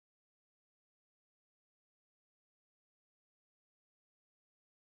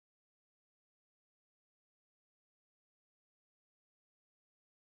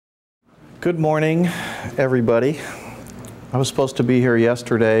Good morning, everybody. I was supposed to be here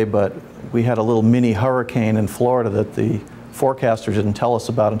yesterday, but we had a little mini hurricane in Florida that the forecasters didn't tell us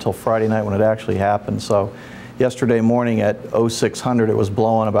about until Friday night when it actually happened. So yesterday morning at 0600, it was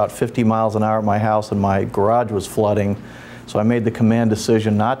blowing about 50 miles an hour at my house and my garage was flooding. So I made the command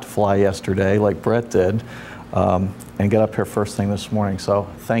decision not to fly yesterday like Brett did and get up here first thing this morning. So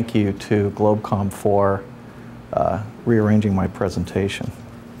thank you to Globecomm for rearranging my presentation.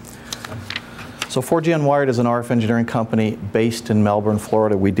 So 4G Unwired is an RF engineering company based in Melbourne,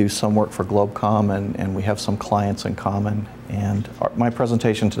 Florida. We do some work for Globecomm and we have some clients in common. And my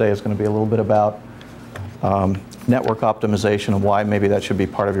presentation today is going to be a little bit about network optimization and why maybe that should be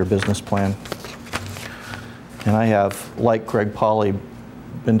part of your business plan. And I have, like Greg Pauly,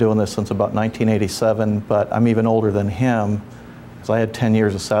 been doing this since about 1987, but I'm even older than him because I had 10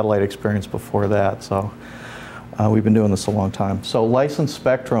 years of satellite experience before that. So we've been doing this a long time. So licensed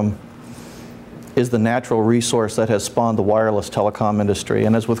spectrum is the natural resource that has spawned the wireless telecom industry.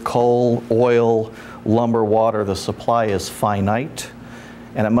 And as with coal, oil, lumber, water, the supply is finite,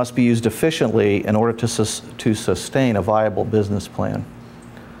 and it must be used efficiently in order to sustain a viable business plan.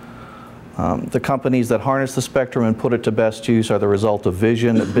 The companies that harness the spectrum and put it to best use are the result of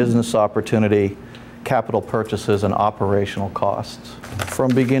vision, business opportunity, capital purchases, and operational costs.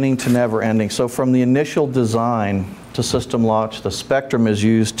 From beginning to never ending. So from the initial design to system launch, the spectrum is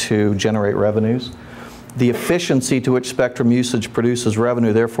used to generate revenues. The efficiency to which spectrum usage produces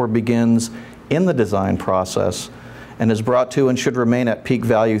revenue therefore begins in the design process and is brought to and should remain at peak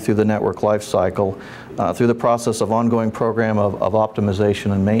value through the network life cycle through the process of ongoing program of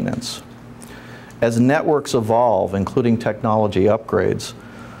optimization and maintenance. As networks evolve, including technology upgrades,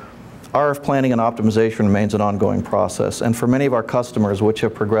 RF planning and optimization remains an ongoing process. And for many of our customers, which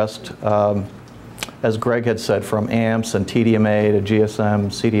have progressed as Greg had said, from AMPS and TDMA to GSM,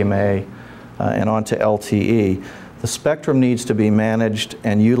 CDMA, and on to LTE, the spectrum needs to be managed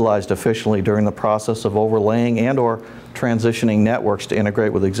and utilized efficiently during the process of overlaying and or transitioning networks to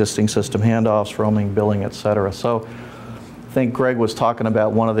integrate with existing system handoffs, roaming, billing, et cetera. So I think Greg was talking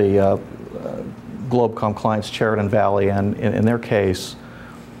about one of the Globecomm clients, Sheridan Valley, and in their case,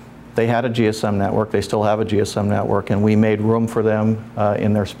 they had a GSM network, they still have a GSM network, and we made room for them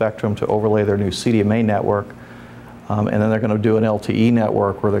in their spectrum to overlay their new CDMA network. And then they're going to do an LTE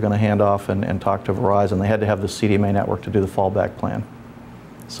network where they're going to hand off and talk to Verizon. They had to have the CDMA network to do the fallback plan.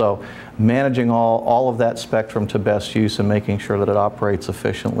 So managing all of that spectrum to best use and making sure that it operates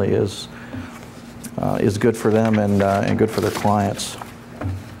efficiently is good for them and good for their clients.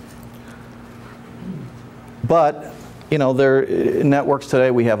 But you know, networks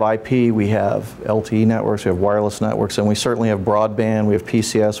today, we have IP, we have LTE networks, we have wireless networks, and we certainly have broadband, we have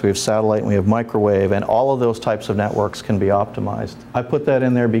PCS, we have satellite, and we have microwave, and all of those types of networks can be optimized. I put that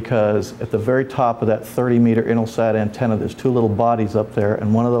in there because at the very top of that 30-meter Intelsat antenna, there's two little bodies up there,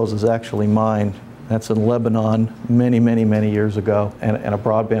 and one of those is actually mine. That's in Lebanon many years ago, and a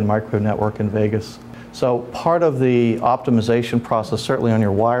broadband microwave network in Vegas. So part of the optimization process, certainly on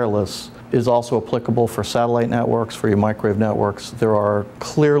your wireless, is also applicable for satellite networks, for your microwave networks. There are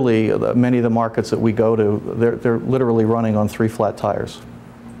clearly, many of the markets that we go to, they're literally running on 3 flat tires.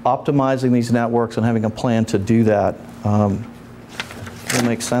 Optimizing these networks and having a plan to do that will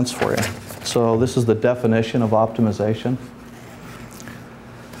make sense for you. So this is the definition of optimization.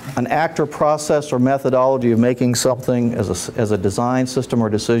 An act or process or methodology of making something as a design, system, or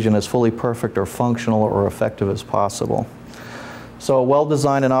decision as fully perfect or functional or effective as possible. So a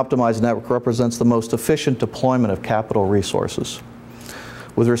well-designed and optimized network represents the most efficient deployment of capital resources.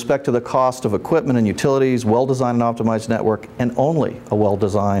 With respect to the cost of equipment and utilities, well-designed and optimized network, and only a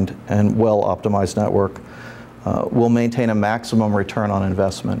well-designed and well-optimized network, will maintain a maximum return on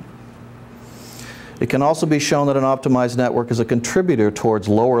investment. It can also be shown that an optimized network is a contributor towards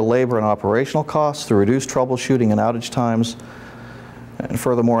lower labor and operational costs through reduced troubleshooting and outage times. And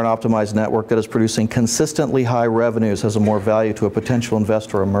furthermore, an optimized network that is producing consistently high revenues has a more value to a potential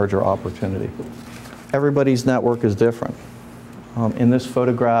investor or merger opportunity. Everybody's network is different. In this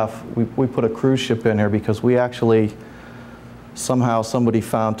photograph, we put a cruise ship in here because we actually, somehow somebody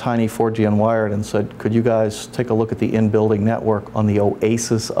found tiny 4G Unwired and said, could you guys take a look at the in-building network on the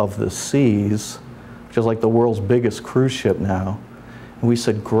Oasis of the Seas, which is like the world's biggest cruise ship now. And we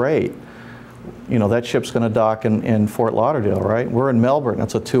said, great. You know, that ship's going to dock in Fort Lauderdale, right? We're in Melbourne.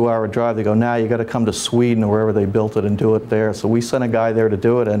 That's a 2-hour drive. They go, nah, you got to come to Sweden or wherever they built it and do it there. So we sent a guy there to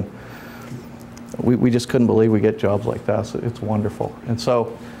do it, and we just couldn't believe we get jobs like that. So it's wonderful. And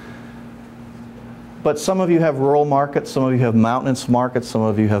so, but some of you have rural markets, some of you have mountainous markets, some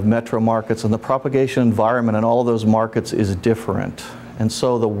of you have metro markets, and the propagation environment in all of those markets is different. And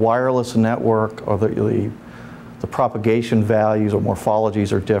so the wireless network, or the propagation values or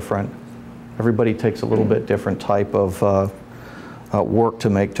morphologies are different. Everybody takes a little bit different type of work to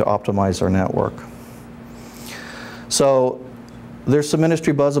optimize their network. So there's some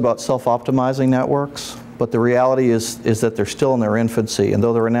industry buzz about self-optimizing networks, but the reality is that they're still in their infancy. And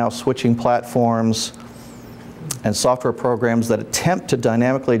though there are now switching platforms and software programs that attempt to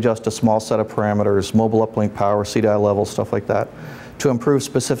dynamically adjust a small set of parameters, mobile uplink power, CDI levels, stuff like that, to improve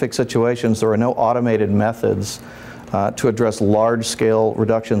specific situations, there are no automated methods to address large-scale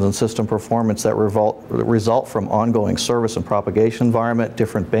reductions in system performance that result from ongoing service and propagation environment,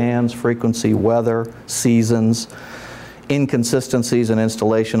 different bands, frequency, weather, seasons, inconsistencies in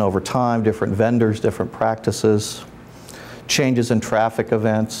installation over time, different vendors, different practices, changes in traffic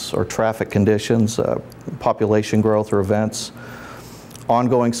events or traffic conditions, population growth or events,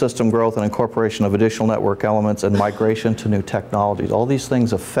 ongoing system growth and incorporation of additional network elements, and migration to new technologies. All these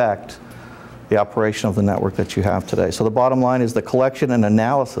things affect the operation of the network that you have today. So the bottom line is the collection and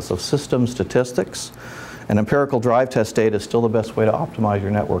analysis of system statistics and empirical drive test data is still the best way to optimize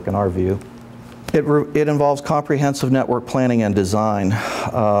your network in our view. It involves comprehensive network planning and design.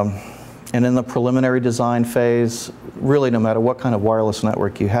 And in the preliminary design phase, really no matter what kind of wireless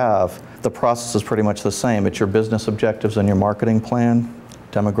network you have, the process is pretty much the same. It's your business objectives and your marketing plan,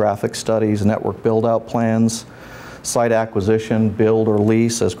 demographic studies, network build-out plans, site acquisition, build or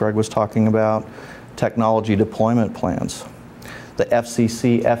lease, as Greg was talking about, technology deployment plans. The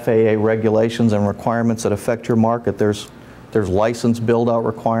FCC, FAA regulations and requirements that affect your market, there's license build-out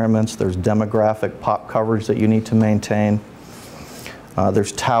requirements, there's demographic pop coverage that you need to maintain,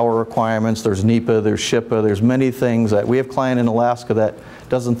 there's tower requirements, there's NEPA, there's SHPA, there's many things that we have a client in Alaska that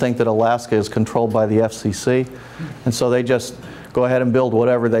doesn't think that Alaska is controlled by the FCC, and so they just go ahead and build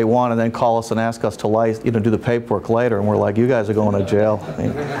whatever they want and then call us and ask us to do the paperwork later, and we're like, you guys are going to jail.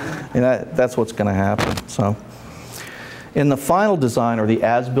 That's what's going to happen. So in the final design, or the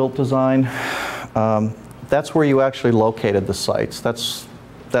as-built design, that's where you actually located the sites. That's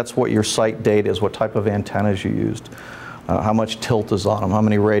what your site data is, what type of antennas you used, how much tilt is on them, how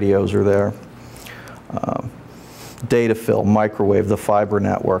many radios are there, data fill, microwave, the fiber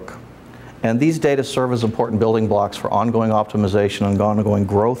network. And these data serve as important building blocks for ongoing optimization and ongoing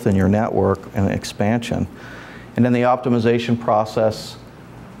growth in your network and expansion. And in the optimization process,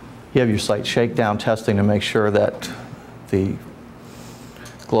 you have your site shakedown testing to make sure that the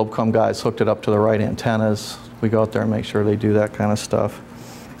Globecomm guys hooked it up to the right antennas. We go out there and make sure they do that kind of stuff.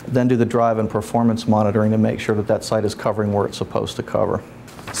 Then do the drive and performance monitoring to make sure that that site is covering where it's supposed to cover.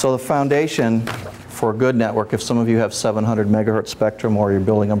 So the foundation for a good network, if some of you have 700 megahertz spectrum or you're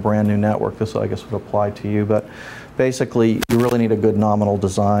building a brand new network, this I guess would apply to you, but basically you really need a good nominal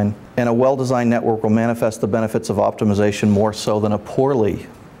design. And a well-designed network will manifest the benefits of optimization more so than a poorly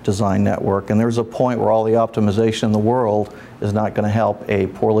designed network. And there's a point where all the optimization in the world is not going to help a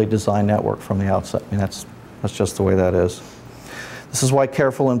poorly designed network from the outset. I mean, that's just the way that is. This is why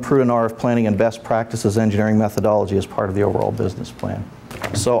careful and prudent RF planning and best practices engineering methodology is part of the overall business plan.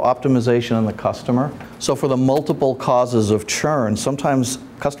 So optimization and the customer. So for the multiple causes of churn, sometimes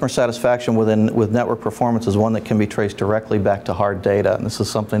customer satisfaction with network performance is one that can be traced directly back to hard data. And this is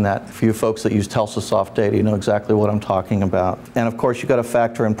something that for you folks that use Telsasoft data, you know exactly what I'm talking about. And of course, you've got to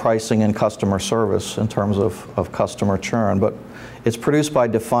factor in pricing and customer service in terms of customer churn. But it's produced by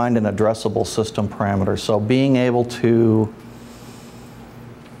defined and addressable system parameters. So being able to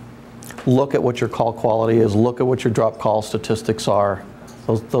look at what your call quality is, look at what your drop call statistics are.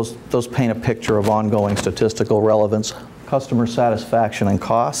 Those paint a picture of ongoing statistical relevance, customer satisfaction, and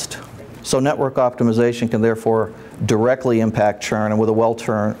cost. So network optimization can therefore directly impact churn, and with a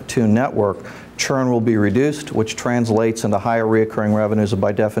well-tuned network, churn will be reduced, which translates into higher recurring revenues and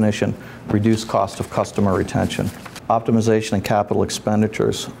by definition, reduced cost of customer retention. Optimization and capital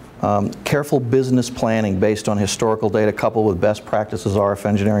expenditures. Careful business planning based on historical data coupled with best practices RF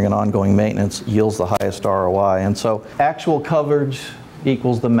engineering and ongoing maintenance yields the highest ROI. And so actual coverage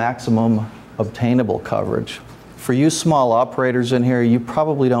equals the maximum obtainable coverage. For you small operators in here, you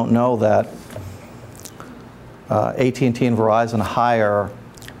probably don't know that AT&T and Verizon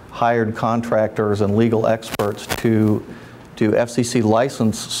hired contractors and legal experts to do FCC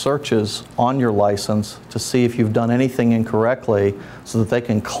license searches on your license to see if you've done anything incorrectly so that they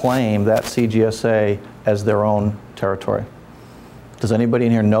can claim that CGSA as their own territory. Does anybody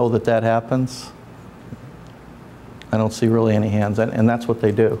in here know that that happens? I don't see really any hands, and that's what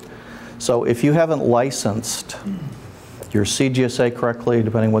they do. So if you haven't licensed your CGSA correctly,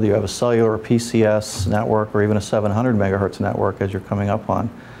 depending whether you have a cellular or PCS network or even a 700 megahertz network as you're coming up on,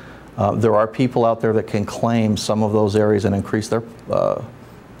 There are people out there that can claim some of those areas and increase their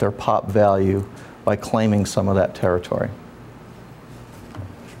POP value by claiming some of that territory.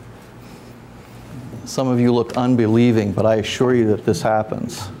 Some of you look unbelieving, but I assure you that this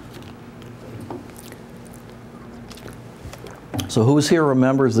happens. So who's here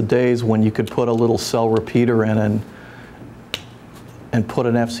remembers the days when you could put a little cell repeater in and put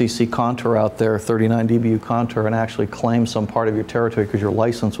an FCC contour out there, 39 dBu contour, and actually claim some part of your territory because your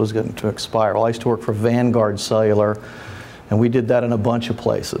license was going to expire? Well, I used to work for Vanguard Cellular, and we did that in a bunch of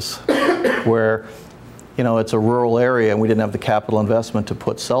places where, you know, it's a rural area and we didn't have the capital investment to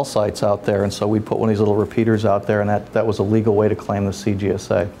put cell sites out there, and so we'd put one of these little repeaters out there, and that was a legal way to claim the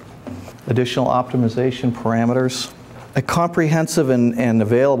CGSA. Additional optimization parameters. A comprehensive and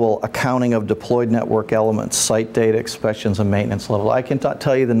available accounting of deployed network elements, site data, expressions, and maintenance level. I cannot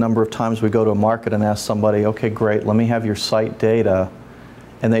tell you the number of times we go to a market and ask somebody, okay, great, let me have your site data,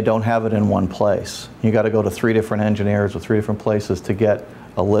 and they don't have it in one place. You got to go to 3 different engineers or 3 different places to get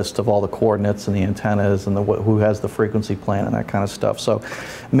a list of all the coordinates and the antennas and who has the frequency plan and that kind of stuff. So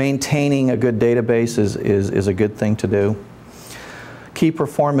maintaining a good database is a good thing to do. Key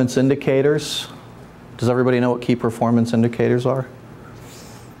performance indicators. Does everybody know what key performance indicators are?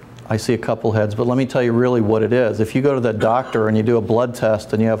 I see a couple heads, but let me tell you really what it is. If you go to the doctor and you do a blood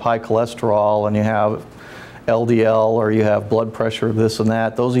test and you have high cholesterol and you have LDL or you have blood pressure, this and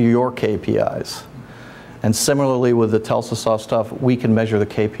that, those are your KPIs. And similarly with the Telsasoft stuff, we can measure the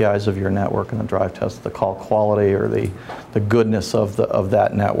KPIs of your network in the drive test, the call quality or the goodness of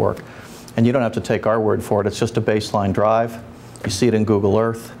that network. And you don't have to take our word for it. It's just a baseline drive. You see it in Google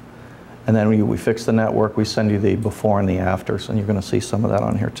Earth. And then we fix the network, we send you the before and the afters, and you're going to see some of that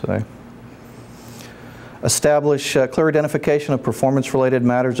on here today. Establish clear identification of performance-related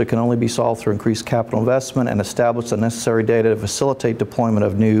matters that can only be solved through increased capital investment, and establish the necessary data to facilitate deployment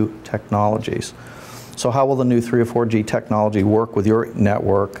of new technologies. So how will the new 3 or 4G technology work with your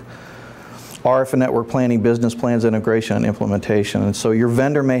network? RF and network planning, business plans, integration, and implementation. And so your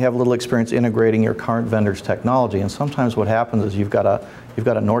vendor may have little experience integrating your current vendor's technology, and sometimes what happens is you've got a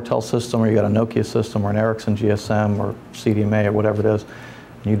Nortel system, or you've got a Nokia system, or an Ericsson GSM, or CDMA, or whatever it is,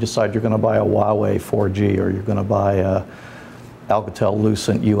 and you decide you're going to buy a Huawei 4G, or you're going to buy a Alcatel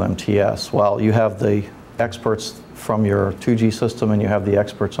Lucent UMTS. Well, you have the experts from your 2G system, and you have the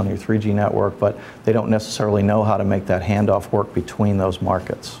experts on your 3G network, but they don't necessarily know how to make that handoff work between those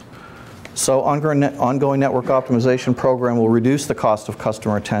markets. So ongoing network optimization program will reduce the cost of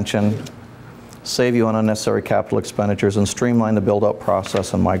customer retention, save you on unnecessary capital expenditures, and streamline the build-up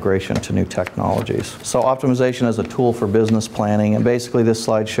process and migration to new technologies. So optimization is a tool for business planning, and basically this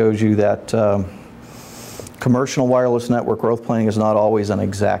slide shows you that commercial wireless network growth planning is not always an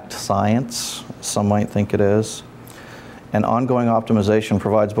exact science. Some might think it is. And ongoing optimization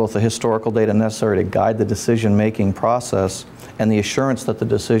provides both the historical data necessary to guide the decision-making process and the assurance that the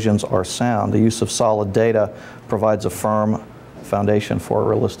decisions are sound. The use of solid data provides a firm foundation for a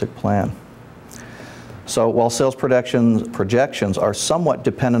realistic plan. So while sales projections are somewhat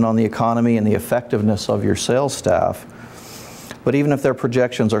dependent on the economy and the effectiveness of your sales staff, but even if their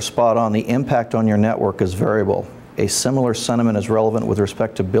projections are spot on, the impact on your network is variable. A similar sentiment is relevant with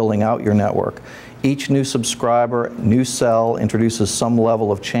respect to building out your network. Each new subscriber, new cell introduces some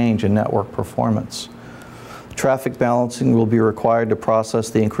level of change in network performance. Traffic balancing will be required to process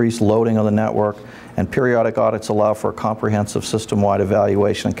the increased loading of the network, and periodic audits allow for a comprehensive system-wide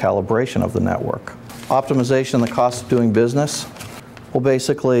evaluation and calibration of the network. Optimization and the cost of doing business. Well,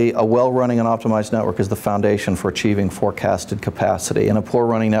 basically, a well-running and optimized network is the foundation for achieving forecasted capacity, and a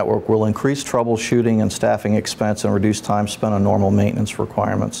poor-running network will increase troubleshooting and staffing expense and reduce time spent on normal maintenance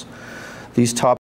requirements. These top